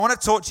I want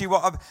to talk to you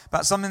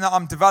about something that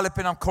I'm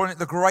developing. I'm calling it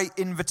the Great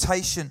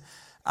Invitation.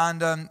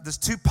 And there's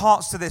two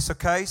parts to this,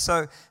 okay?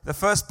 So the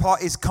first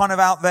part is kind of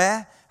out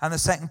there, and the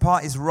second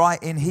part is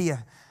right in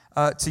here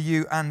to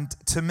you and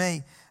to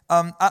me.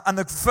 And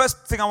the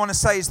first thing I want to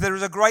say is there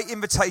is a great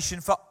invitation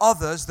for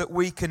others that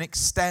we can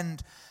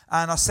extend.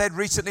 And I said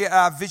recently at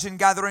our vision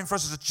gathering for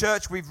us as a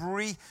church, we've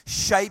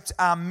reshaped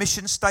our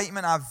mission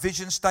statement, our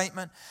vision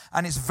statement.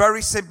 And it's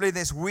very simply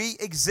this: we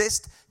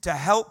exist to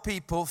help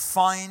people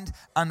find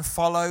and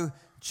follow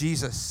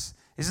Jesus.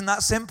 Isn't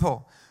that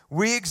simple?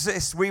 We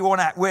exist,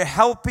 we're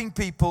helping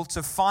people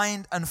to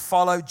find and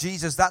follow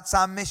Jesus. That's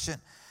our mission.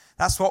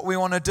 That's what we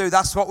want to do.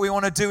 That's what we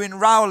want to do in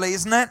Rowley,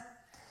 isn't it?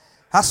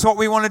 That's what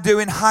we want to do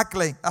in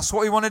Hagley. That's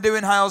what we want to do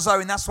in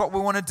Halesowen. That's what we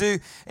want to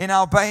do in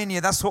Albania.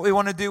 That's what we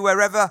want to do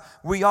wherever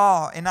we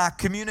are in our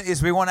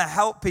communities. We want to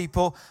help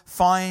people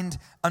find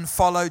and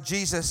follow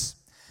Jesus.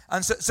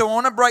 And so I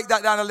want to break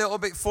that down a little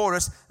bit for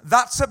us.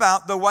 That's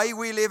about the way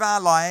we live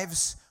our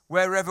lives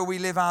wherever we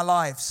live our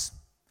lives.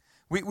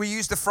 We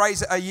used the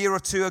phrase a year or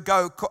two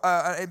ago.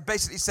 It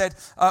basically said,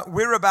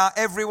 we're about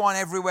everyone,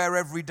 everywhere,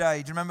 every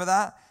day. Do you remember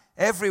that?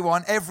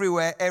 Everyone,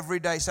 everywhere, every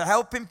day. So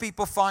helping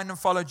people find and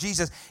follow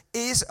Jesus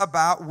is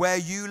about where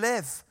you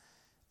live.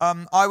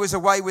 I was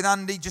away with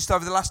Andy just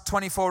over the last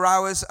 24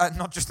 hours,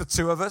 not just the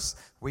two of us,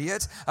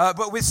 weird,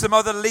 but with some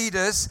other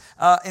leaders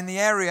in the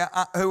area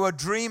who are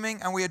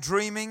dreaming, and we are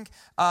dreaming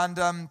and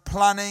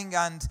planning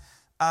and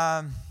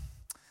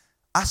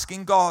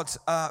asking God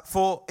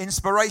for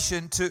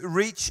inspiration to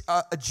reach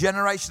a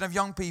generation of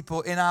young people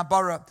in our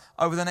borough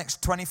over the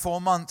next 24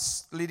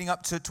 months leading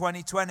up to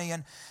 2020.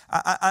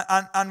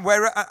 And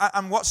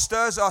what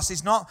stirs us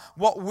is not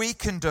what we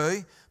can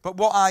do, but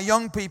what our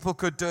young people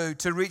could do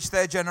to reach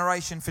their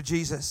generation for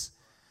Jesus.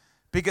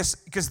 Because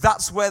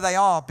that's where they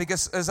are.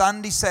 Because as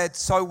Andy said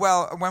so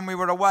well when we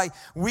were away,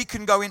 we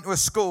can go into a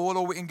school,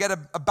 or we can get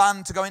a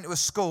band to go into a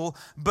school,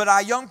 but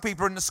our young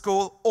people are in the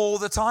school all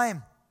the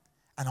time.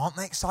 And aren't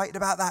they excited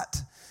about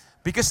that?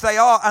 Because they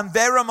are, and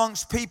they're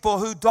amongst people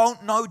who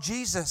don't know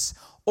Jesus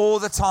all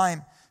the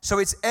time. So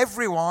it's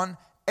everyone,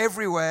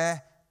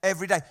 everywhere,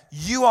 every day.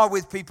 You are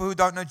with people who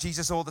don't know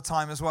Jesus all the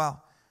time as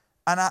well.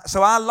 And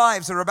so our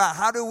lives are about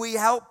how do we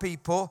help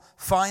people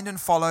find and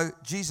follow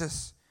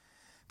Jesus.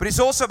 But it's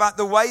also about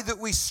the way that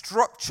we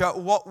structure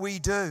what we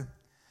do.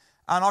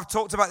 And I've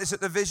talked about this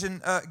at the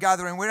Vision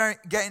Gathering. We're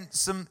getting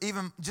some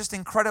even just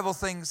incredible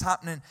things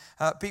happening.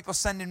 People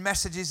sending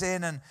messages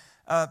in, and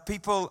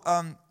people,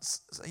 a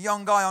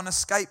young guy on a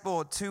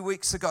skateboard 2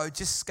 weeks ago,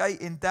 just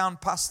skating down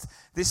past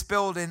this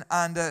building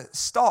and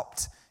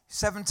stopped,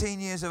 17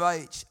 years of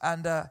age,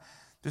 and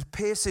there's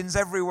piercings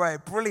everywhere,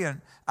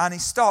 brilliant. And he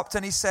stopped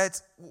and he said,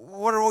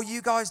 what are all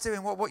you guys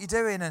doing? What are you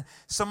doing? And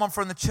someone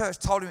from the church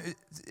told him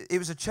it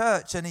was a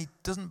church, and he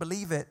doesn't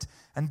believe it,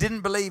 and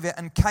didn't believe it,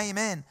 and came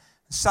in,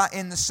 sat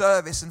in the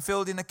service and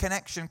filled in a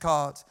connection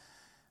card.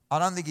 I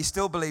don't think he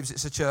still believes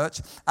it's a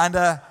church.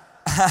 And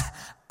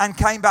and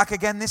came back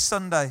again this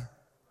Sunday.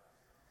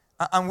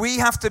 And we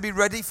have to be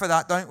ready for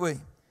that, don't we?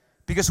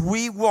 Because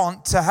we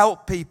want to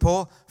help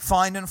people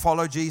find and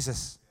follow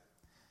Jesus.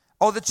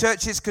 Other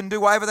churches can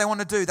do whatever they want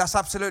to do. That's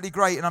absolutely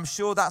great. And I'm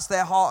sure that's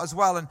their heart as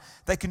well. And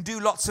they can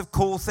do lots of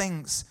cool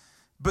things.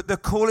 But the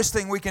coolest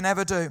thing we can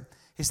ever do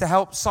is to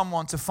help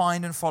someone to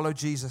find and follow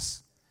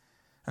Jesus.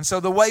 And so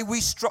the way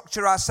we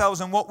structure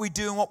ourselves and what we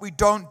do and what we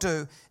don't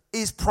do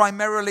is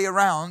primarily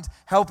around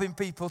helping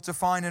people to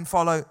find and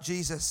follow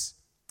Jesus.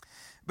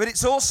 But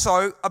it's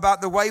also about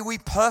the way we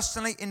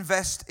personally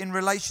invest in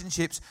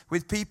relationships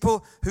with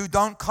people who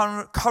don't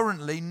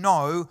currently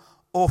know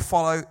or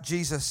follow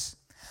Jesus.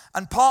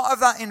 And part of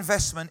that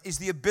investment is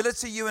the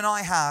ability you and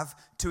I have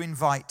to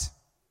invite.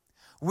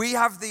 We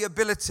have the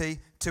ability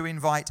to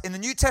invite. In the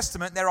New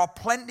Testament, there are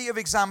plenty of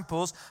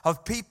examples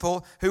of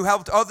people who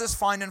helped others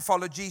find and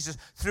follow Jesus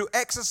through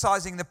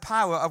exercising the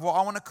power of what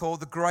I want to call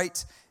the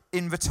Great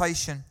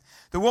Invitation.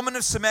 The woman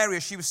of Samaria,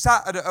 she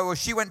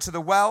went to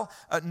the well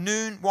at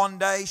noon one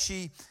day.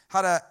 She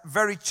had a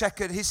very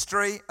checkered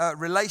history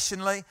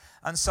relationally.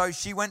 And so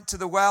she went to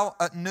the well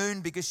at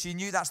noon because she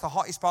knew that's the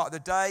hottest part of the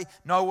day.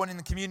 No one in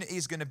the community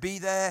is going to be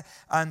there.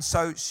 And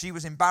so she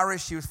was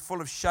embarrassed. She was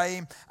full of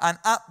shame. And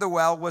at the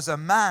well was a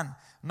man.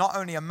 Not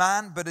only a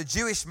man, but a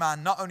Jewish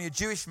man. Not only a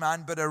Jewish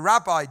man, but a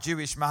rabbi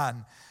Jewish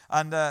man.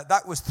 And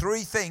that was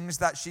three things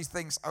that she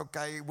thinks,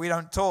 okay, we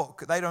don't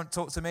talk. They don't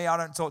talk to me. I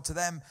don't talk to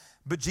them.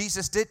 But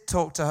Jesus did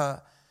talk to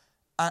her.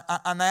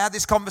 And they had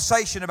this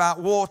conversation about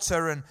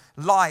water and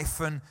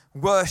life and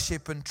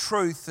worship and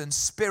truth and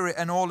spirit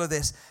and all of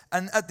this.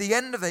 And at the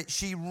end of it,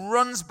 she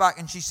runs back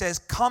and she says,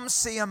 come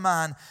see a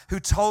man who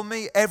told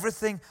me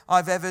everything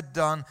I've ever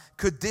done.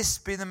 Could this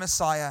be the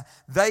Messiah?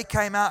 They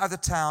came out of the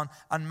town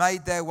and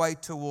made their way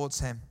towards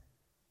him.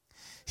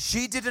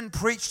 She didn't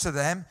preach to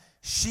them.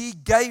 She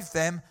gave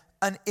them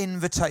an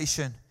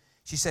invitation.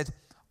 She said,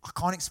 I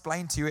can't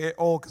explain to you it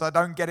all because I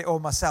don't get it all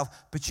myself,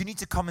 but you need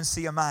to come and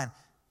see a man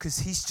because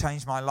he's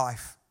changed my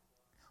life.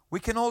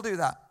 We can all do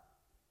that.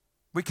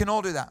 We can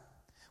all do that.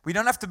 We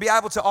don't have to be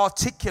able to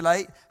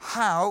articulate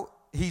how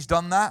he's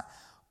done that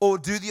or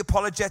do the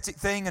apologetic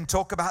thing and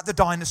talk about the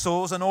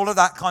dinosaurs and all of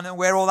that kind of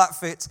where all that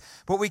fits.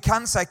 But we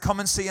can say, come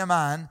and see a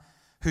man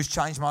who's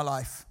changed my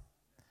life.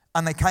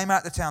 And they came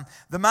out of the town.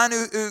 The man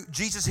who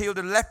Jesus healed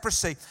of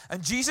leprosy.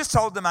 And Jesus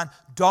told the man,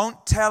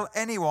 don't tell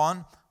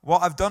anyone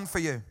what I've done for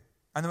you.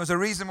 And there was a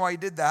reason why he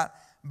did that.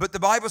 But the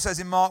Bible says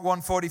in Mark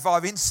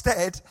 1:45,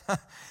 instead,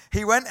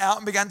 he went out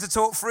and began to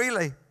talk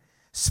freely,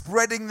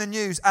 spreading the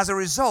news. As a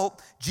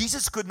result,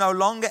 Jesus could no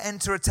longer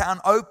enter a town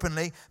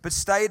openly, but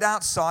stayed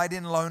outside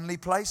in lonely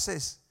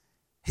places.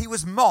 He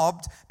was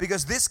mobbed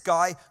because this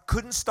guy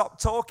couldn't stop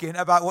talking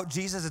about what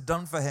Jesus had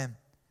done for him.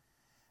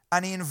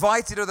 And he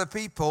invited other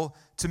people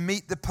to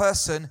meet the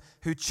person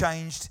who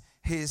changed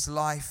his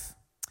life.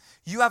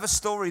 You have a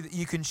story that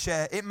you can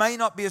share. It may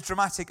not be as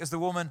dramatic as the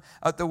woman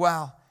at the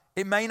well.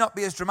 It may not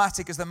be as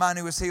dramatic as the man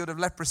who was healed of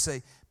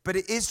leprosy. But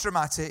it is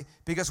dramatic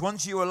because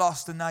once you were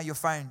lost and now you're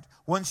found.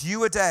 Once you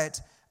were dead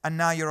and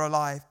now you're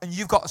alive. And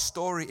you've got a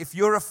story. If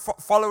you're a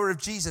follower of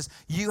Jesus,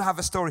 you have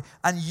a story.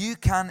 And you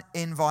can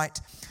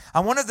invite.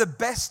 And one of the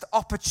best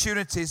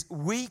opportunities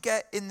we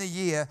get in the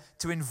year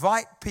to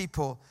invite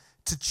people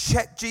to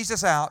check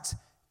Jesus out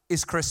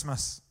is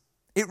Christmas.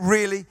 It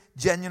really,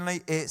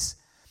 genuinely is.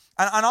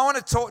 And I want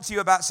to talk to you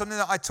about something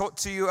that I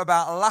talked to you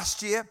about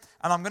last year,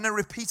 and I'm going to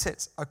repeat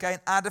it, okay,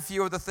 and add a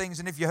few other things.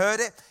 And if you heard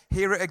it,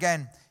 hear it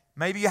again.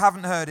 Maybe you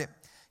haven't heard it.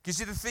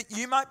 Because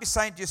you might be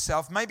saying to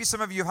yourself, maybe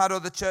some of you have had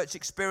other church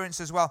experience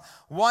as well,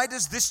 why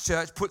does this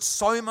church put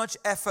so much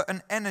effort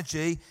and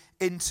energy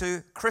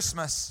into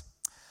Christmas?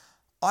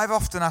 I've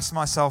often asked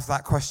myself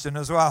that question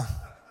as well.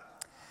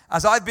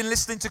 As I've been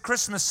listening to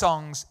Christmas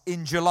songs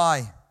in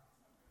July,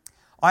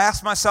 I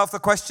asked myself the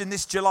question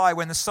this July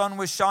when the sun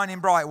was shining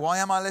bright, why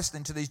am I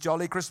listening to these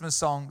jolly Christmas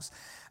songs?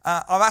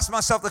 I've asked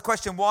myself the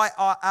question, why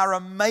are our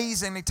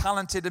amazingly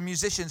talented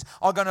musicians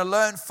are going to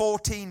learn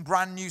 14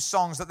 brand new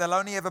songs that they'll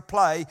only ever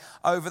play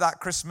over that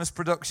Christmas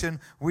production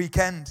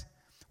weekend?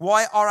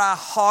 Why are our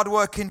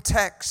hardworking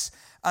techs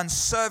and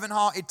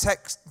servant-hearted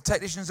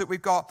technicians that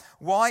we've got,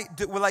 are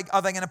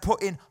they going to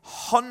put in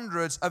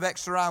hundreds of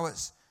extra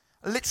hours?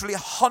 Literally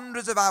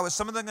hundreds of hours.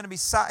 Some of them are going to be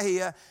sat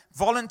here,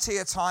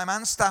 volunteer time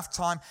and staff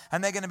time,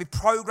 and they're going to be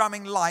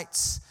programming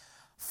lights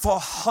for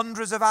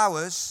hundreds of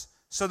hours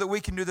so that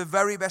we can do the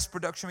very best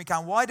production we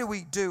can. Why do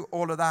we do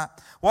all of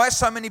that? Why are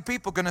so many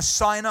people going to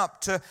sign up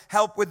to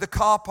help with the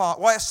car park?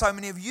 Why are so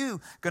many of you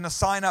going to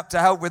sign up to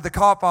help with the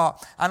car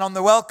park and on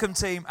the welcome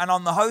team and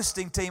on the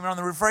hosting team and on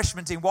the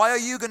refreshment team? Why are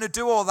you going to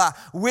do all that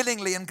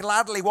willingly and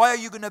gladly? Why are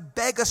you going to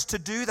beg us to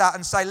do that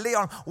and say,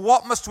 Leon,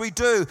 what must we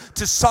do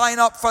to sign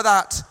up for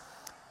that?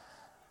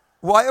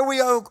 Why are we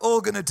all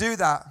going to do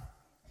that?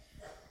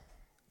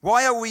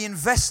 Why are we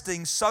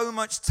investing so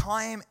much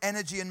time,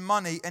 energy, and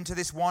money into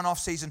this one-off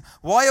season?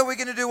 Why are we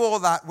going to do all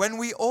that when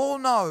we all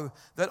know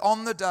that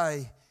on the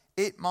day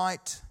it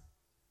might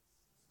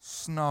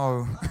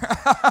snow?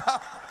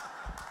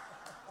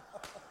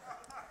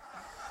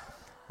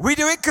 We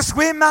do it because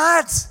we're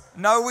mad.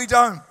 No, we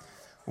don't.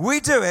 We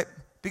do it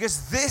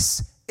because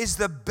this is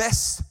the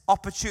best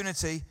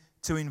opportunity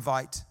to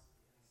invite.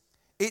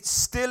 It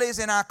still is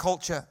in our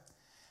culture.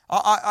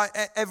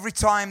 Every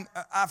time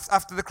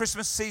after the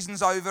Christmas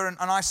season's over and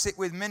I sit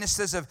with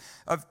ministers of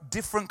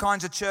different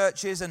kinds of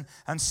churches and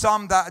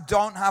some that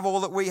don't have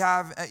all that we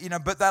have,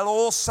 but they'll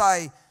all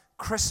say,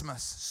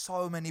 Christmas,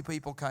 so many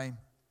people came.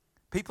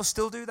 People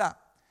still do that.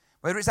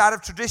 Whether it's out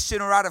of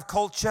tradition or out of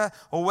culture,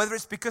 or whether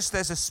it's because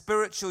there's a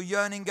spiritual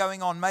yearning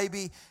going on.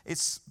 Maybe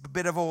it's a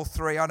bit of all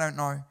three, I don't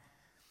know.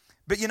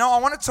 But I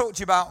want to talk to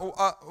you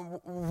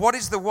about what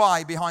is the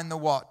why behind the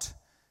what.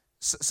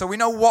 So we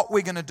know what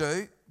we're going to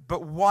do.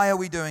 But why are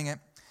we doing it?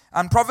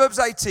 And Proverbs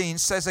 18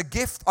 says a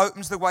gift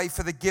opens the way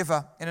for the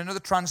giver. In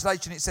another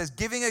translation, it says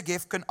giving a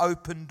gift can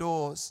open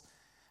doors.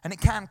 And it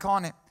can,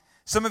 can't it?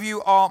 Some of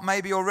you are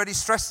maybe already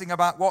stressing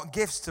about what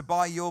gifts to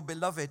buy your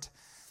beloved.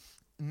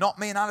 Not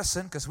me and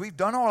Alison, because we've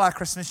done all our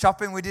Christmas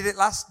shopping. We did it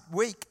last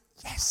week.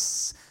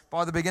 Yes,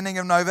 by the beginning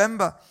of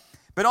November.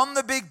 But on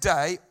the big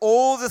day,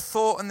 all the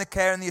thought and the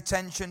care and the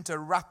attention to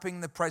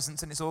wrapping the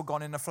presents, and it's all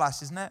gone in a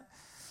flash, isn't it?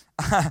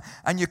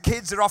 And your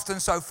kids are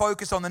often so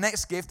focused on the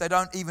next gift, they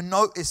don't even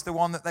notice the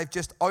one that they've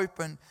just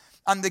opened.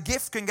 And the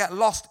gift can get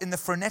lost in the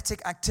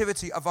frenetic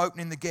activity of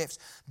opening the gifts.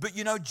 But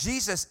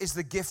Jesus is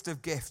the gift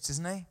of gifts,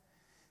 isn't he?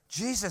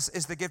 Jesus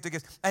is the gift of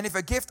gifts. And if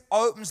a gift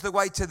opens the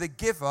way to the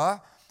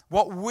giver,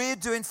 what we're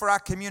doing for our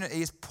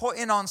community is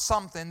putting on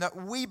something that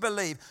we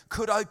believe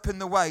could open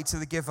the way to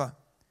the giver.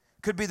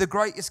 Could be the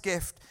greatest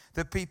gift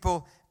that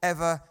people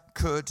ever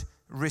could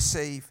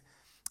receive.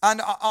 And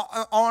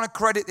I want to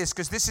credit this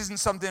because this isn't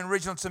something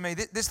original to me.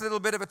 This little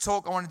bit of a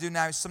talk I want to do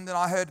now is something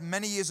I heard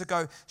many years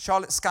ago.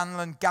 Charlotte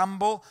Scanlon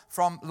Gamble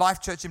from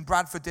Life Church in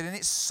Bradford did. And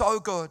it's so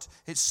good.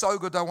 It's so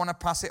good I want to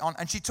pass it on.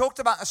 And she talked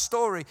about a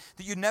story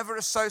that you never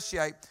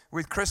associate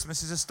with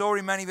Christmas. It's a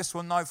story many of us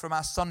will know from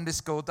our Sunday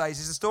school days.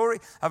 It's a story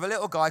of a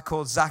little guy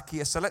called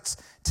Zacchaeus. So let's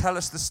tell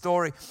us the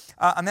story.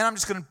 And then I'm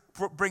just going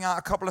to bring out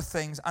a couple of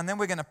things. And then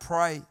we're going to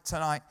pray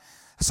tonight.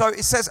 So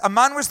it says, a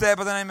man was there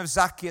by the name of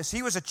Zacchaeus.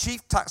 He was a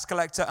chief tax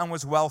collector and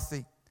was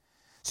wealthy.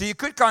 So you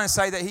could kind of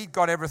say that he'd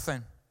got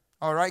everything,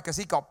 all right, because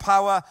he got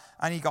power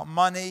and he got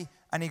money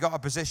and he got a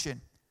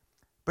position.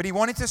 But he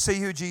wanted to see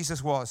who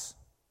Jesus was.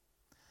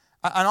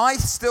 And I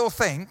still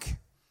think,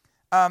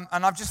 and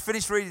I've just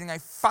finished reading a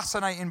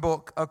fascinating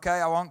book, okay?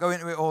 I won't go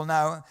into it all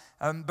now,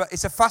 but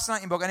it's a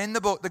fascinating book. And in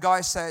the book, the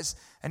guy says,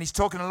 and he's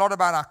talking a lot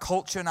about our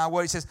culture and our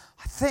world, he says,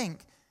 I think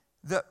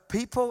that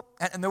people,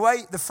 and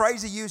the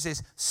phrase he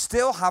uses,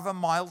 still have a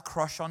mild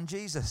crush on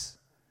Jesus.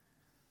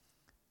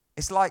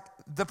 It's like,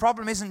 the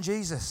problem isn't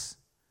Jesus.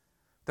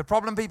 The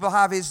problem people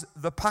have is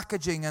the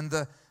packaging and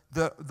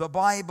the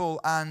Bible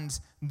and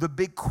the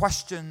big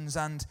questions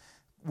and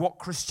what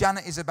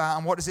Christianity is about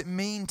and what does it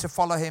mean to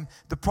follow him.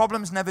 The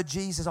problem's never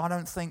Jesus, I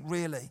don't think,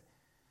 really.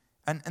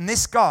 And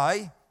this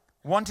guy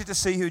wanted to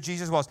see who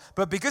Jesus was.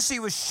 But because he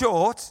was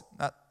short,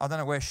 I don't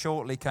know where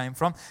shortly came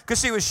from,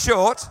 because he was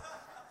short,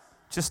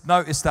 just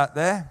noticed that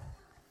there,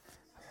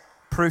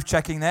 proof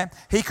checking there,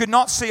 he could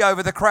not see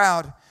over the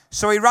crowd.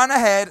 So he ran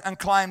ahead and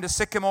climbed a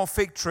sycamore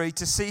fig tree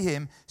to see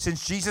him,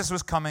 since Jesus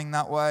was coming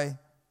that way.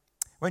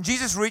 When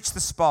Jesus reached the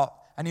spot,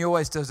 and he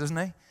always does, doesn't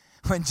he?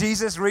 When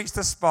Jesus reached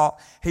the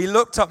spot, he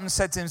looked up and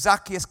said to him,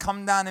 Zacchaeus,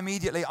 come down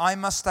immediately. I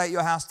must stay at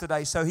your house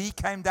today. So he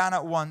came down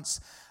at once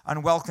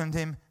and welcomed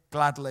him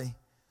gladly.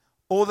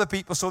 All the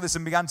people saw this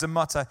and began to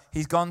mutter,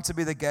 he's gone to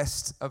be the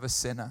guest of a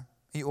sinner.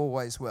 He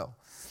always will.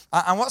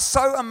 And what's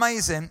so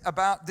amazing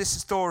about this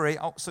story,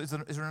 so is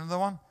there another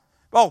one?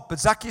 Oh, but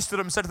Zacchaeus stood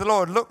up and said to the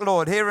Lord, look,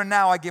 Lord, here and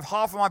now I give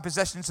half of my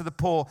possessions to the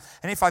poor.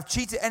 And if I've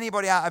cheated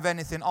anybody out of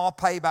anything, I'll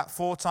pay back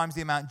 4 times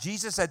the amount.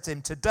 Jesus said to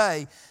him,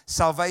 today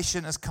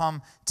salvation has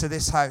come to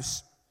this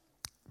house.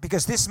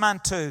 Because this man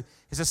too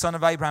is a son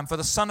of Abraham. For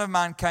the Son of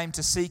Man came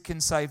to seek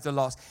and save the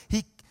lost.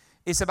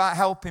 It's about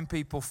helping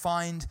people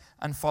find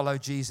and follow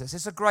Jesus.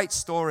 It's a great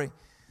story.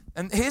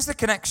 And here's the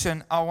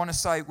connection I want to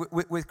say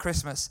with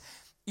Christmas.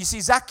 You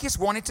see, Zacchaeus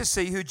wanted to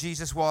see who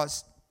Jesus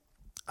was.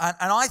 And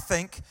I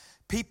think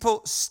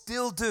people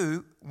still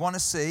do want to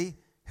see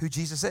who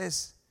Jesus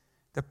is.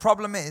 The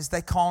problem is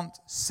they can't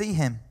see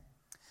him.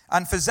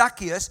 And for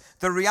Zacchaeus,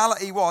 the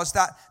reality was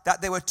that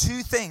there were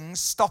 2 things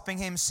stopping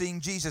him seeing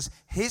Jesus: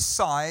 his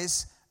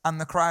size and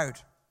the crowd.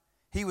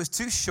 He was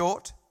too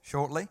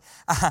shortly,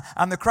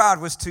 and the crowd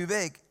was too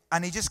big,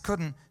 and he just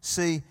couldn't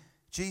see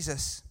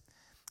Jesus.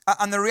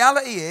 And the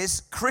reality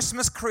is,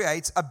 Christmas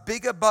creates a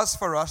bigger buzz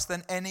for us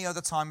than any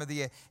other time of the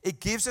year.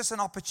 It gives us an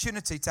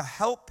opportunity to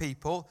help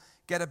people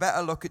get a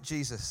better look at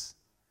Jesus.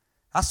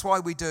 That's why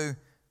we do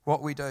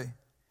what we do.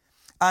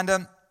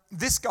 And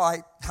this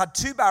guy had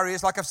 2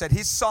 barriers, like I've said,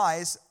 his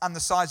size and the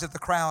size of the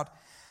crowd.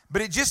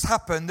 But it just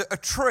happened that a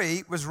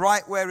tree was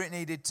right where it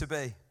needed to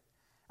be.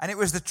 And it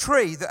was the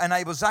tree that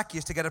enabled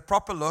Zacchaeus to get a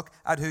proper look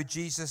at who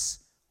Jesus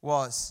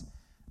was.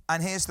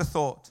 And here's the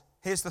thought.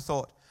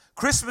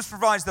 Christmas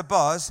provides the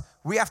buzz,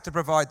 we have to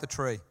provide the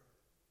tree.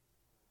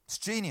 It's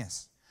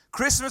genius.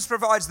 Christmas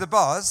provides the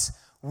buzz,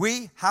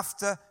 we have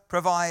to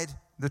provide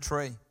the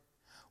tree.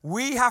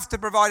 We have to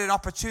provide an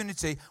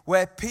opportunity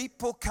where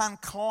people can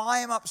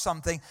climb up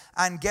something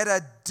and get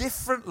a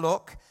different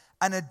look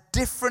and a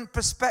different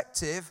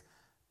perspective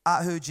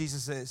at who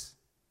Jesus is.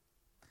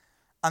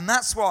 And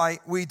that's why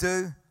we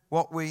do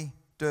what we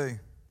do.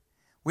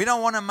 We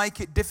don't want to make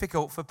it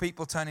difficult for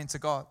people turning to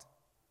God.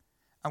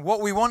 And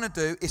what we want to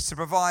do is to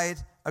provide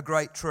a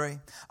great tree.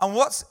 And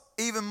what's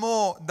even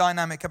more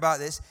dynamic about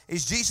this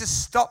is Jesus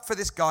stopped for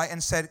this guy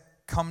and said,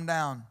 come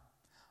down.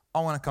 I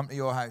want to come to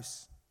your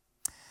house.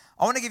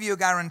 I want to give you a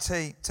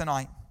guarantee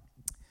tonight.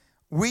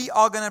 We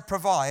are going to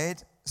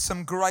provide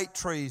some great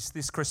trees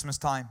this Christmas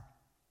time.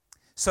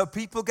 So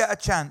people get a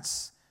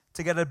chance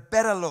to get a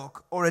better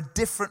look or a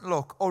different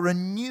look or a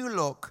new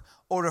look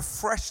or a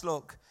fresh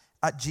look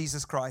at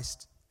Jesus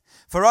Christ.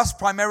 For us,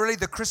 primarily,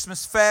 the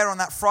Christmas fair on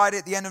that Friday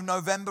at the end of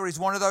November is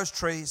one of those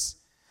trees.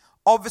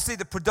 Obviously,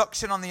 the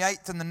production on the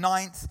 8th and the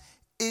 9th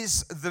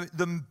is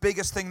the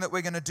biggest thing that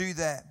we're going to do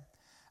there.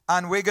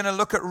 And we're going to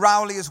look at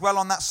Rowley as well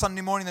on that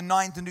Sunday morning, the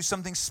 9th, and do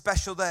something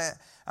special there.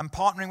 And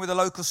partnering with a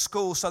local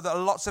school so that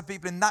lots of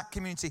people in that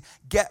community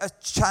get a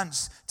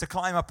chance to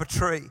climb up a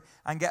tree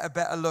and get a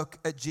better look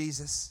at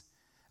Jesus.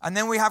 And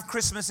then we have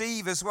Christmas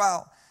Eve as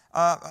well.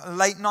 A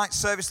late night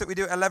service that we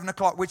do at 11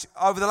 o'clock, which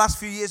over the last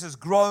few years has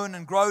grown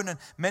and grown, and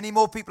many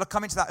more people are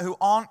coming to that who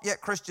aren't yet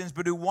Christians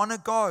but who want to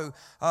go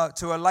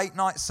to a late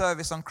night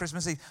service on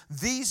Christmas Eve.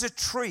 These are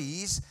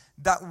trees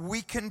that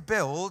we can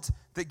build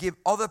that give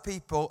other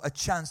people a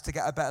chance to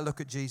get a better look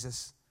at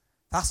Jesus.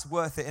 That's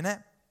worth it, isn't it?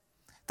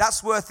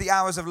 That's worth the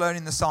hours of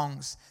learning the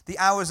songs, the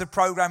hours of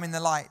programming the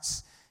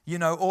lights, you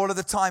know, all of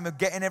the time of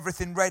getting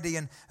everything ready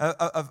and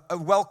of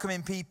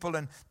welcoming people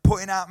and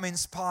putting out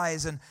mince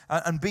pies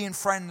and being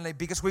friendly,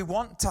 because we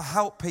want to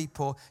help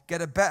people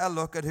get a better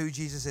look at who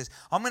Jesus is.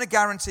 I'm going to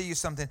guarantee you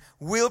something.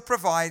 We'll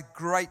provide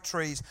great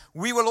trees.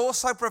 We will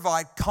also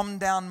provide come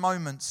down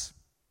moments.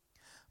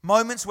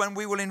 Moments when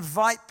we will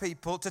invite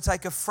people to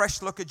take a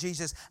fresh look at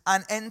Jesus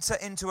and enter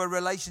into a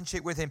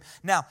relationship with him.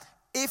 Now,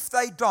 if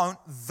they don't,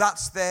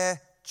 that's their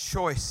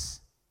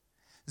choice.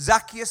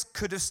 Zacchaeus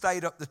could have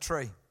stayed up the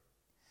tree.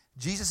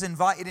 Jesus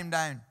invited him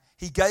down.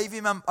 He gave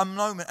him a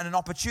moment and an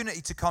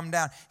opportunity to come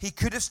down. He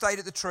could have stayed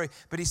at the tree,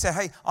 but he said,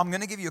 hey, I'm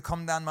going to give you a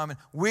come down moment.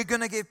 We're going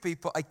to give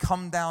people a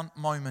come down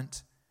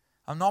moment,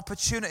 an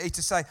opportunity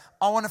to say,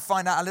 I want to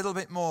find out a little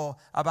bit more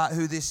about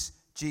who this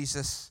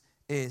Jesus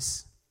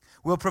is.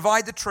 We'll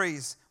provide the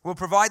trees. We'll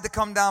provide the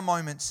come down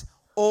moments.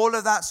 All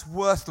of that's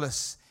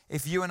worthless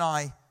if you and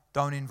I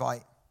don't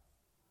invite.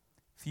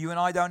 If you and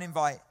I don't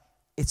invite,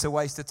 it's a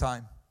waste of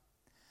time.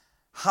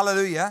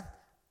 Hallelujah.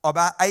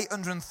 About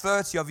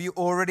 830 of you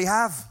already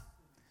have.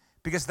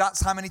 Because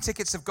that's how many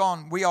tickets have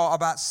gone. We are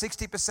about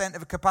 60%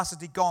 of a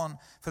capacity gone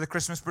for the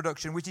Christmas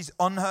production, which is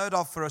unheard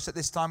of for us at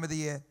this time of the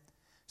year.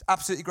 It's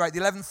absolutely great. The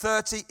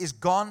 11:30 is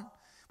gone.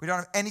 We don't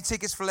have any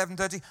tickets for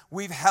 11:30.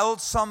 We've held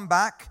some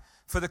back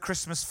for the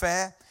Christmas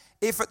fair.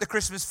 If at the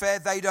Christmas fair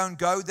they don't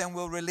go, then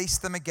we'll release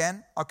them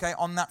again, okay,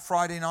 on that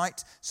Friday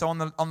night. So on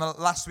the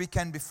last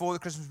weekend before the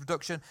Christmas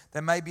production,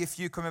 there may be a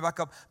few coming back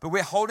up. But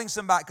we're holding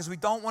some back because we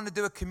don't want to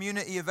do a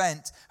community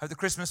event at the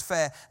Christmas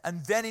fair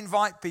and then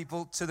invite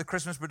people to the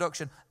Christmas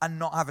production and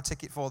not have a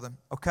ticket for them,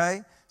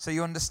 okay? So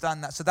you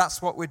understand that. So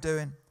that's what we're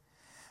doing.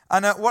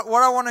 And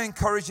what I want to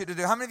encourage you to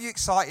do, how many of you are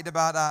excited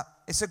about that?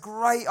 It's a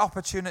great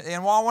opportunity.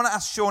 And I want to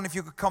ask Sean if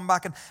you could come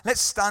back and let's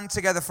stand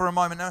together for a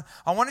moment. Now,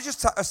 I want to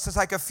just us to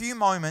take a few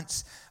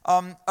moments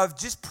of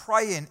just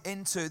praying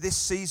into this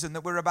season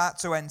that we're about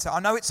to enter. I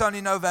know it's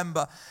only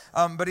November,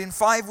 but in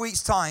 5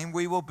 weeks' time,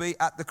 we will be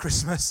at the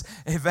Christmas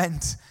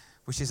event,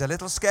 which is a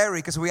little scary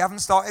because we haven't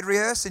started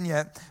rehearsing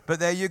yet. But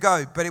there you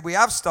go. But we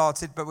have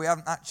started, but we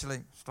haven't actually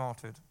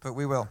started. But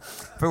we will.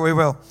 But we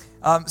will.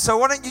 So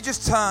why don't you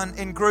just turn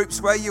in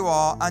groups where you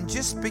are and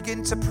just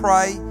begin to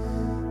pray.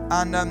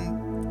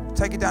 And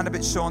take it down a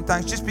bit, Sean.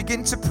 Thanks. Just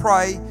begin to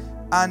pray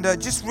and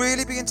just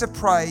really begin to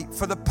pray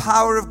for the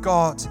power of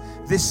God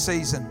this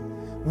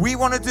season. We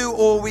want to do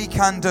all we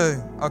can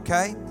do,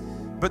 okay?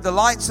 But the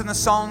lights and the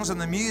songs and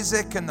the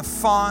music and the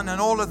fun and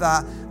all of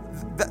that,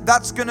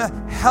 that's going to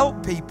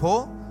help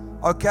people,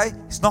 okay?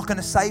 It's not going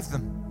to save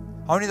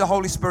them. Only the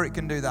Holy Spirit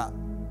can do that.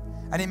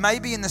 And it may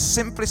be in the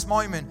simplest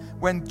moment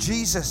when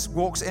Jesus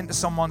walks into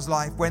someone's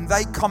life, when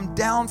they come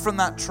down from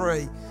that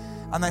tree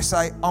and they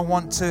say, I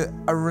want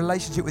a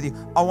relationship with you.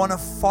 I want to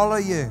follow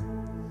you.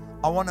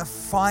 I want to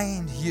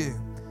find you.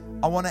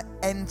 I want to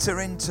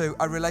enter into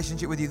a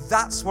relationship with you.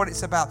 That's what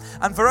it's about.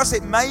 And for us,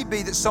 it may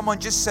be that someone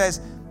just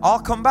says, I'll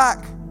come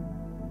back.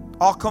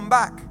 I'll come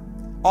back.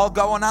 I'll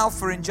go on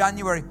Alpha in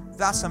January.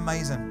 That's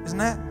amazing,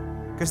 isn't it?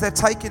 Because they're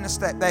taking a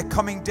step. They're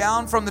coming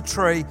down from the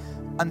tree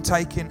and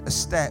taking a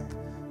step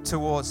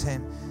towards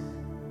Him.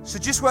 So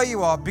just where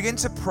you are, begin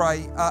to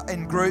pray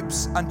in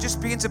groups and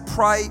just begin to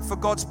pray for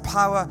God's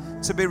power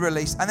to be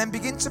released. And then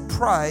begin to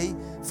pray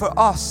for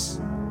us.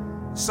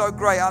 So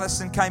great.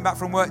 Alison came back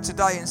from work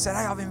today and said,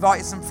 hey, I've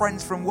invited some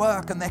friends from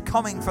work and they're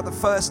coming for the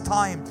first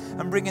time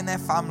and bringing their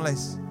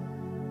families.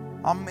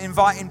 I'm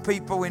inviting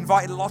people. We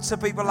invited lots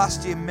of people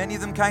last year. Many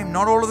of them came.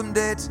 Not all of them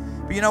did.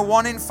 But you know,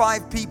 1 in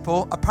 5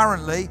 people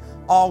apparently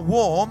are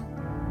warm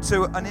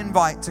to an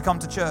invite to come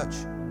to church.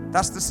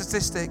 That's the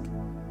statistic.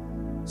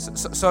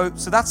 So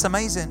that's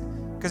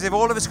amazing. Because if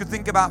all of us could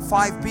think about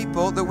 5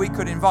 people that we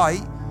could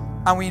invite,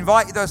 and we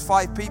invited those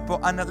 5 people,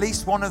 and at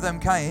least one of them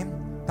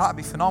came, that'd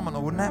be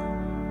phenomenal, wouldn't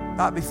it?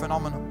 That'd be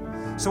phenomenal.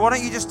 So why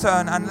don't you just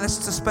turn and let's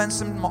just spend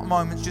some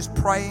moments just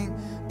praying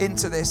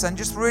into this and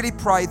just really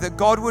pray that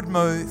God would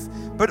move,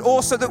 but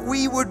also that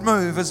we would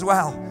move as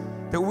well,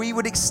 that we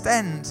would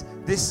extend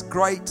this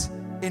great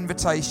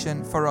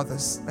invitation for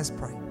others. Let's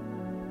pray.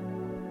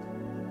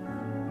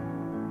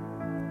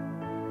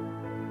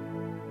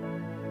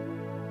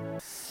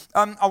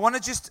 I want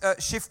to just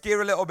shift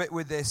gear a little bit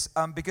with this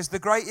because the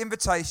great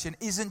invitation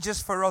isn't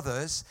just for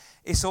others,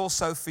 it's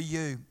also for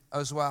you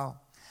as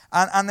well.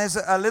 And there's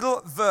a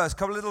little verse, a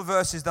couple of little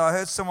verses that I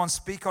heard someone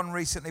speak on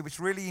recently which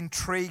really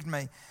intrigued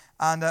me.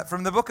 And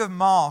from the book of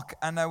Mark,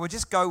 and we'll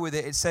just go with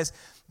it. It says,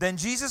 then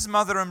Jesus'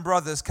 mother and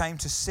brothers came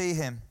to see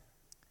him.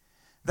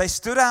 They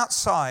stood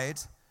outside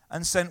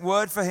and sent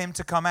word for him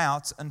to come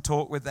out and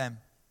talk with them.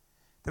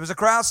 There was a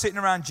crowd sitting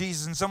around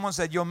Jesus and someone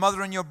said, your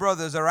mother and your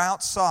brothers are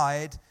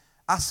outside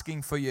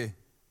asking for you.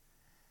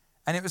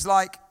 And it was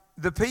like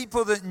the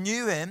people that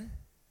knew him,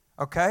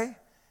 okay,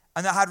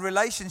 and that had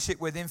relationship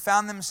with him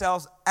found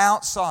themselves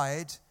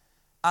outside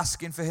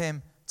asking for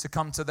him to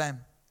come to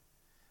them.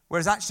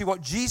 Whereas actually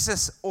what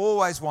Jesus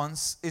always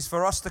wants is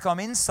for us to come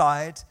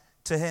inside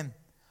to him.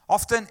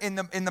 Often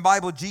in the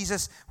Bible,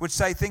 Jesus would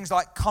say things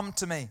like, come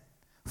to me,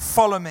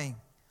 follow me,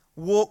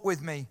 walk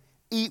with me,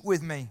 eat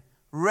with me,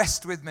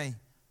 rest with me,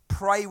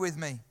 pray with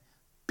me,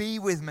 be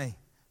with me,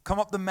 come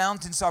up the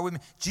mountainside with me.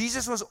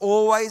 Jesus was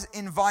always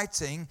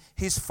inviting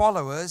his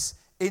followers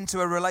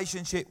into a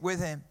relationship with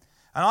him.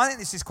 And I think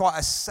this is quite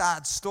a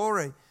sad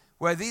story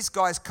where these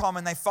guys come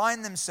and they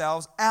find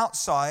themselves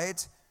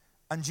outside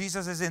and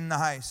Jesus is in the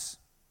house.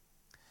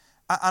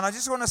 And I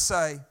just want to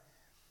say,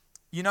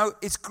 you know,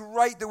 it's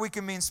great that we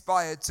can be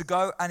inspired to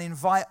go and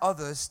invite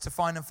others to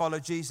find and follow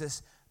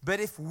Jesus.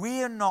 But if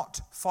we're not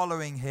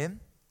following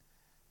him,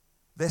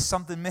 there's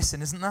something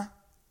missing, isn't there?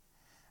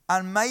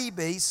 And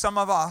maybe some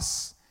of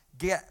us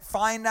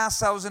find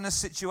ourselves in a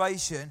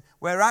situation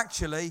where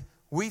actually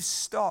we've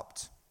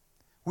stopped.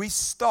 We've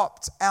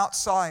stopped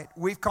outside.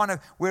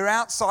 We're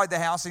outside the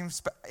house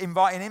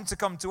inviting him to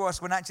come to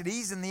us when actually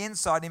he's in the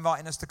inside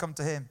inviting us to come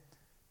to him.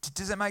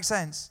 Does it make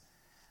sense?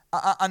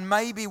 And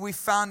maybe we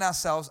found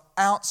ourselves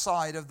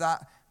outside of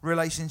that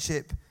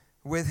relationship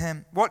with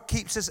him. What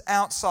keeps us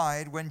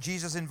outside when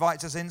Jesus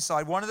invites us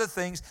inside? One of the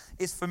things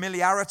is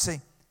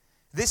familiarity.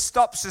 This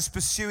stops us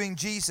pursuing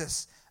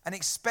Jesus and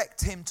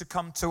expect him to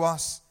come to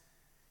us.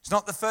 It's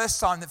not the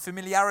first time that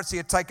familiarity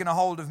had taken a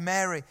hold of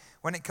Mary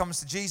when it comes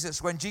to Jesus.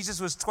 When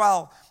Jesus was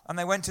 12 and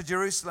they went to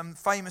Jerusalem,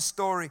 famous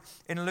story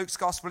in Luke's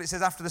gospel, it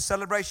says after the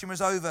celebration was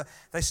over,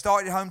 they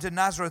started home to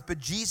Nazareth, but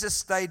Jesus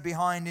stayed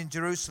behind in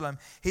Jerusalem.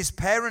 His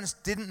parents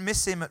didn't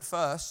miss him at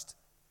first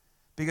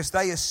because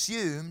they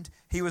assumed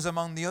he was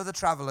among the other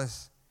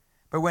travelers.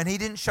 But when he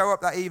didn't show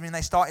up that evening,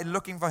 they started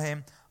looking for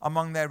him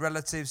among their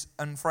relatives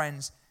and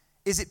friends.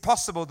 Is it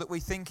possible that we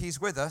think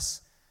he's with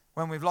us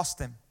when we've lost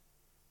him?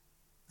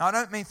 Now, I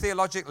don't mean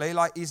theologically,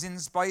 like he's in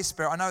by his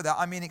spirit. I know that.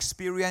 I mean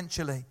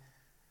experientially.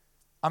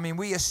 I mean,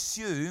 we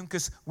assume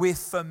because we're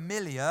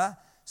familiar,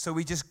 so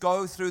we just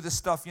go through the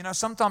stuff. You know,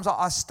 sometimes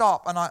I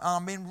stop, and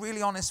I'm being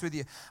really honest with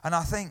you, and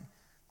I think,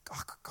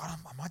 oh, God,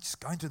 am I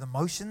just going through the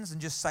motions and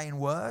just saying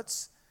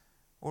words?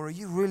 Or are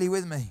you really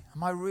with me?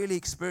 Am I really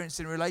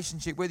experiencing a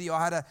relationship with you?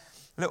 I had a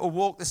little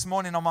walk this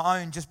morning on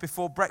my own just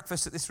before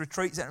breakfast at this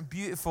retreat at a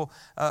beautiful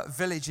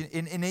village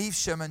in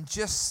Evesham, and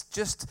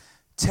just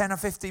 10 or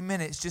 15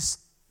 minutes just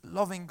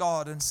loving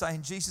God and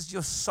saying, Jesus,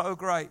 you're so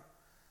great.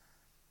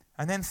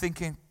 And then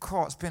thinking,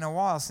 God, it's been a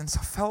while since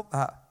I felt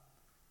that.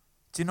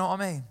 Do you know what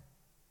I mean?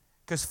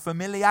 Because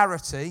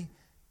familiarity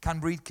can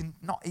breed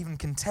not even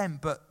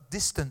contempt, but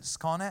distance,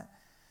 can't it?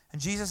 And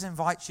Jesus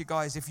invites you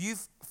guys, if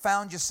you've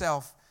found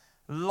yourself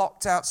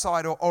locked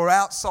outside or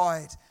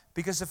outside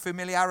because of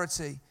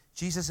familiarity,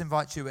 Jesus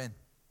invites you in.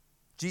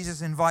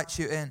 Jesus invites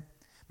you in.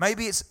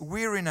 Maybe it's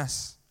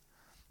weariness.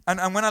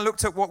 And when I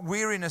looked at what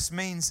weariness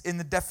means in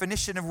the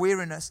definition of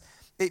weariness,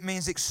 it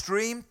means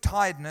extreme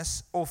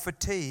tiredness or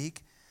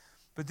fatigue.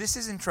 But this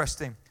is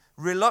interesting.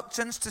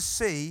 Reluctance to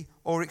see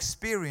or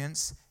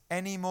experience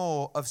any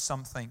more of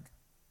something.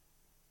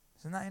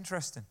 Isn't that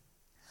interesting?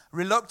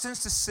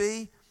 Reluctance to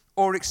see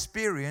or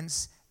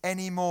experience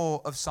any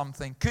more of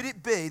something. Could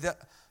it be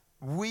that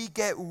we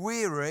get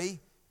weary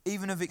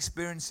even of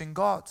experiencing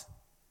God?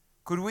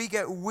 Could we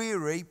get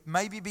weary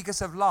maybe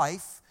because of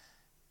life,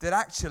 that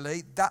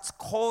actually that's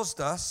caused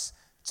us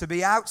to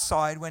be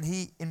outside when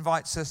he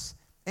invites us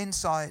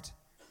inside?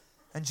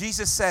 And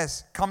Jesus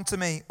says, come to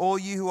me, all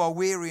you who are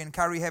weary and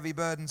carry heavy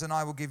burdens, and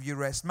I will give you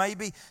rest.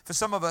 Maybe for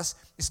some of us,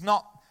 it's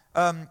not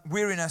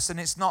weariness and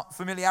it's not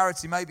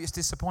familiarity. Maybe it's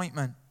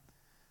disappointment.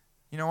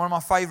 You know, one of my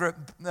favorite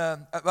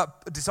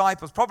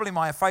disciples, probably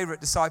my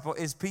favorite disciple,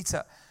 is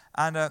Peter.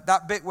 And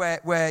that bit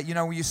where you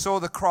know, you saw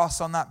the cross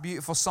on that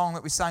beautiful song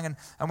that we sang,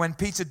 and when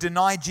Peter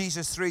denied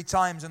Jesus 3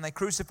 times and they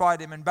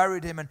crucified him and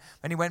buried him, and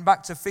he went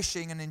back to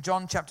fishing, and in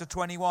John chapter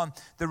 21,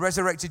 the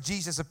resurrected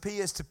Jesus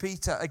appears to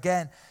Peter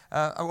again,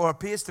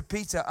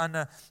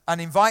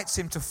 and invites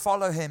him to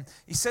follow him.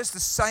 He says the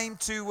same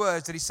 2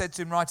 words that he said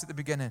to him right at the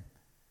beginning.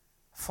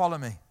 Follow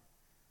me.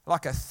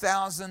 Like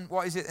 1,000,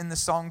 what is it in the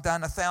song,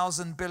 Dan?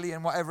 1,000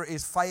 billion, whatever it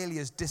is,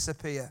 failures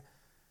disappear.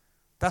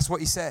 That's what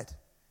he said.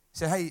 He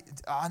said, hey,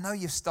 I know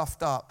you've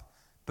stuffed up,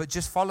 but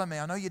just follow me.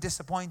 I know you're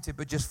disappointed,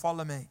 but just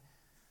follow me.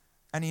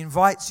 And he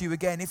invites you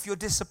again. If you're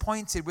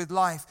disappointed with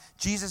life,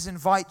 Jesus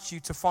invites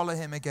you to follow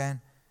him again.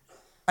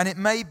 And it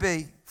may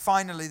be,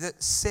 finally,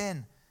 that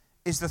sin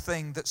is the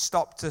thing that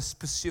stopped us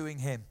pursuing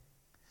him.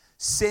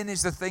 Sin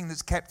is the thing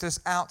that's kept us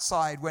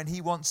outside when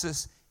he wants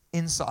us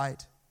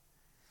inside.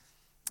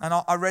 And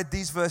I read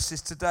these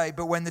verses today.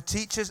 But when the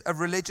teachers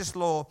of religious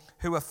law,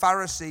 who were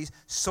Pharisees,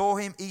 saw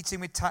him eating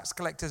with tax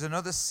collectors and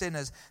other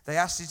sinners, they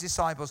asked his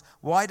disciples,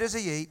 why does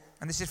he eat?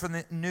 And this is from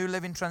the New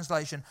Living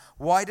Translation.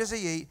 Why does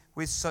he eat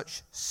with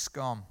such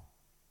scum?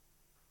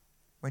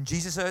 When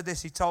Jesus heard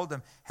this, he told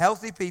them,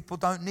 healthy people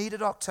don't need a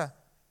doctor.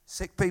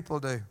 Sick people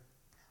do.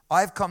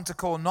 I've come to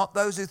call not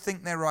those who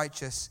think they're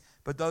righteous,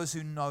 but those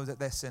who know that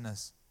they're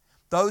sinners.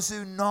 Those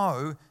who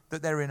know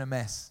that they're in a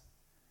mess.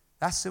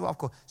 That's who I've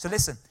called. So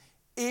listen.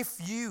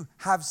 If you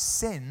have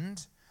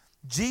sinned,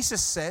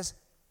 Jesus says,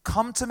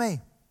 come to me.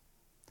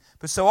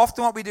 But so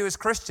often what we do as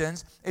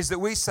Christians is that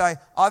we say,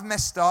 I've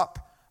messed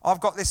up. I've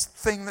got this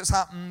thing that's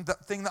happened,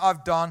 that thing that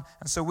I've done.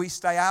 And so we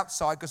stay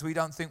outside because we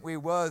don't think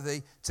we're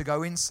worthy to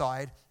go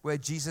inside where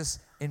Jesus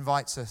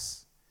invites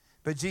us.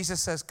 But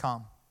Jesus says,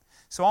 come.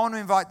 So I want to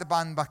invite the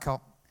band back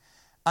up.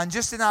 And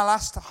just in our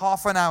last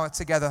half an hour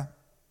together,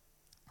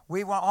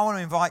 I want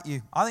to invite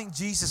you. I think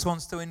Jesus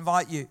wants to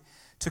invite you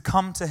to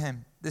come to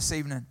him this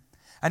evening.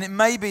 And it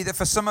may be that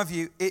for some of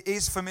you, it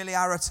is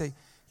familiarity.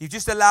 You've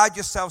just allowed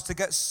yourselves to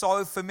get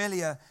so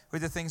familiar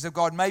with the things of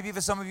God. Maybe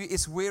for some of you,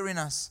 it's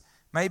weariness.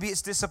 Maybe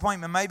it's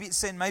disappointment. Maybe it's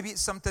sin. Maybe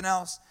it's something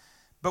else.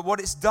 But what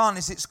it's done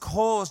is it's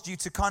caused you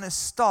to kind of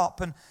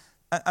stop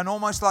and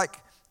almost like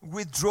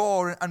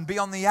withdraw and be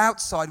on the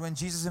outside when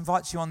Jesus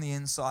invites you on the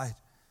inside.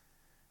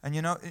 And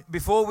you know,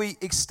 before we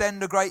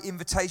extend a great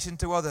invitation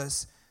to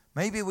others,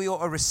 maybe we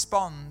ought to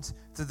respond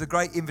to the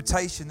great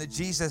invitation that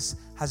Jesus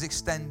has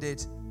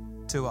extended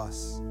to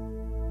us.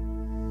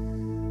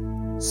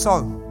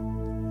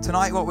 So,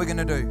 tonight what we're going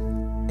to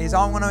do is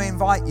I want to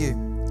invite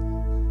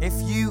you. If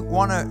you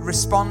want to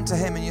respond to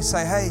Him and you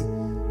say, hey,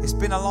 it's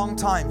been a long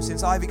time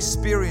since I've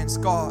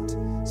experienced God.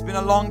 It's been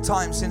a long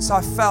time since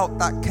I felt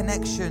that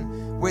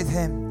connection with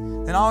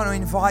Him. Then I want to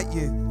invite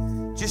you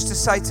just to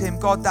say to Him,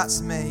 God,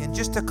 that's me. And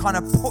just to kind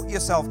of put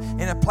yourself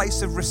in a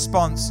place of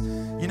response.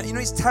 You know,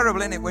 it's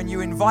terrible, isn't it, when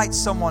you invite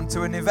someone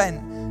to an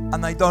event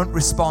and they don't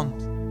respond.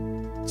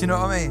 Do you know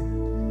what I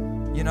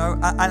mean? You know,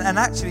 and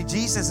actually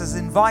Jesus has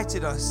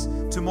invited us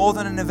to more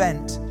than an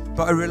event,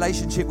 but a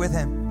relationship with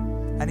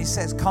Him. And He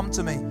says, come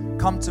to me,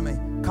 come to me,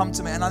 come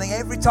to me. And I think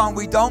every time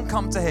we don't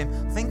come to Him,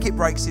 I think it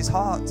breaks His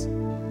heart.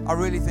 I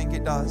really think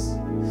it does.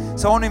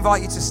 So I want to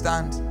invite you to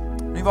stand.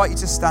 I invite you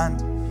to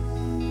stand.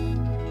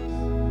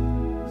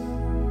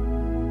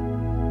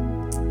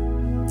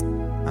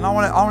 And I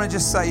want to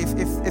just say,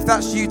 if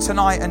that's you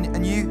tonight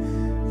and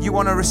you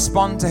want to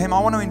respond to Him, I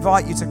want to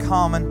invite you to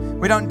come. And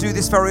we don't do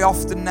this very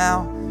often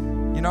now.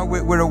 You know,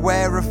 we're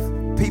aware of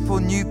people,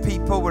 new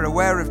people. We're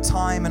aware of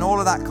time and all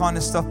of that kind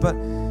of stuff. But,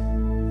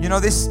 you know,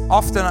 this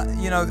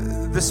often, you know,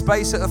 the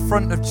space at the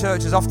front of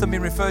church has often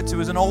been referred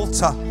to as an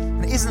altar.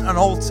 And it isn't an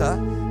altar,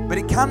 but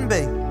it can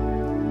be.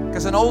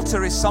 Because an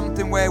altar is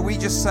something where we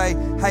just say,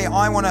 hey,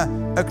 I want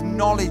to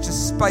acknowledge a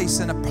space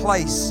and a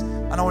place.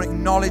 And I want to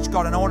acknowledge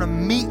God, and I want to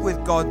meet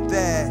with God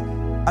there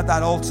at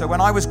that altar.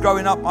 When I was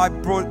growing up, I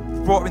brought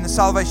up in the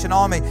Salvation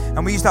Army,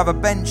 and we used to have a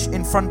bench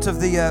in front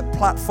of the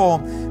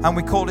platform, and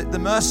we called it the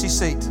mercy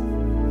seat.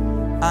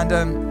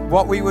 And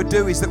what we would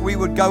do is that we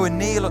would go and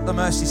kneel at the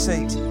mercy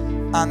seat,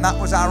 and that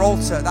was our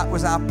altar. That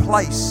was our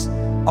place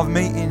of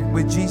meeting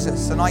with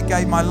Jesus. And I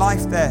gave my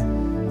life there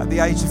at the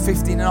age of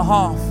 15 and a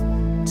half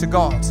to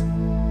God.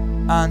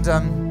 And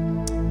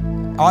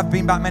I've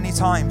been back many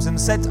times, and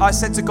I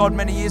said to God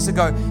many years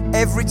ago,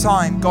 every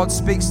time God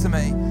speaks to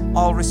me,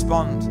 I'll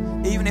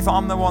respond. Even if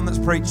I'm the one that's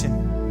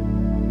preaching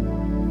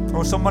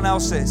or someone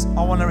else is,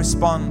 I want to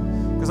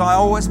respond, because I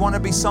always want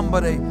to be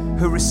somebody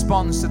who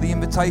responds to the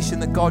invitation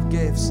that God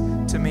gives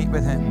to meet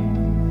with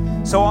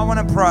Him. So I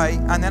want to pray,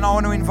 and then I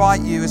want to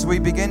invite you as we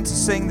begin to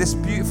sing this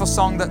beautiful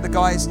song that the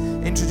guys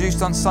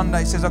introduced on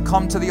Sunday. It says, I'll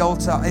come to the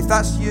altar. If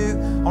that's you,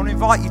 I want to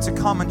invite you to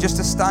come and just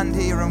to stand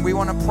here, and we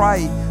want to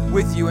pray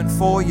with you and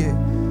for you.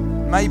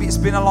 Maybe it's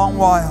been a long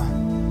while.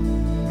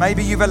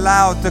 Maybe you've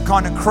allowed the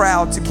kind of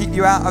crowd to keep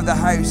you out of the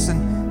house,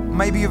 and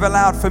maybe you've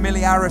allowed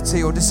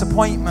familiarity or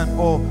disappointment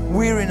or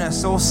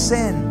weariness or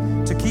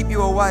sin to keep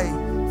you away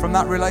from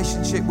that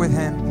relationship with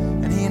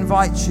Him. And He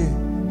invites you.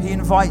 He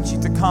invites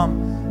you to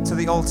come to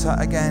the altar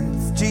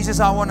again. Jesus,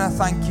 I want to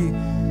thank you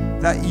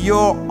that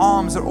your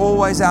arms are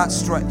always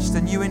outstretched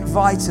and you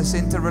invite us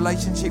into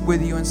relationship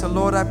with you. And so,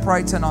 Lord, I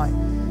pray tonight,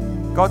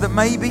 God, that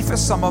maybe for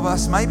some of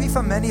us, maybe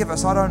for many of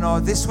us, I don't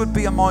know, this would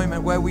be a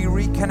moment where we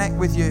reconnect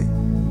with you,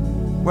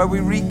 where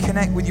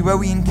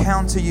we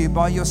encounter you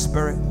by your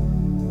Spirit.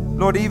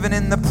 Lord, even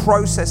in the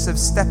process of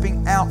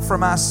stepping out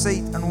from our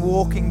seat and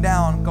walking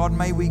down, God,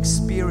 may we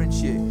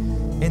experience you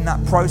in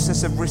that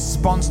process of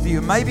response to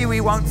you. Maybe we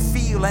won't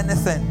feel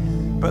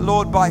anything, but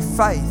Lord, by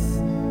faith,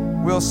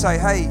 we'll say,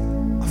 hey,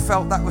 I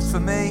felt that was for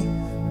me,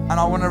 and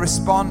I want to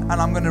respond,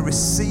 and I'm going to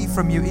receive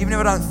from you. Even if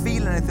I don't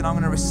feel anything, I'm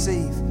going to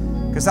receive.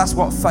 Because that's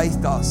what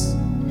faith does.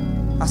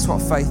 That's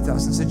what faith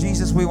does. And so,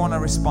 Jesus, we want to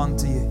respond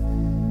to you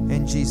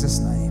in Jesus'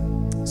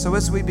 name. So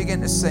as we begin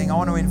to sing, I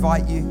want to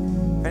invite you.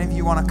 If any of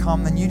you want to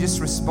come, then you just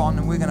respond,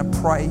 and we're going to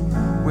pray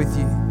with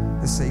you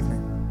this evening.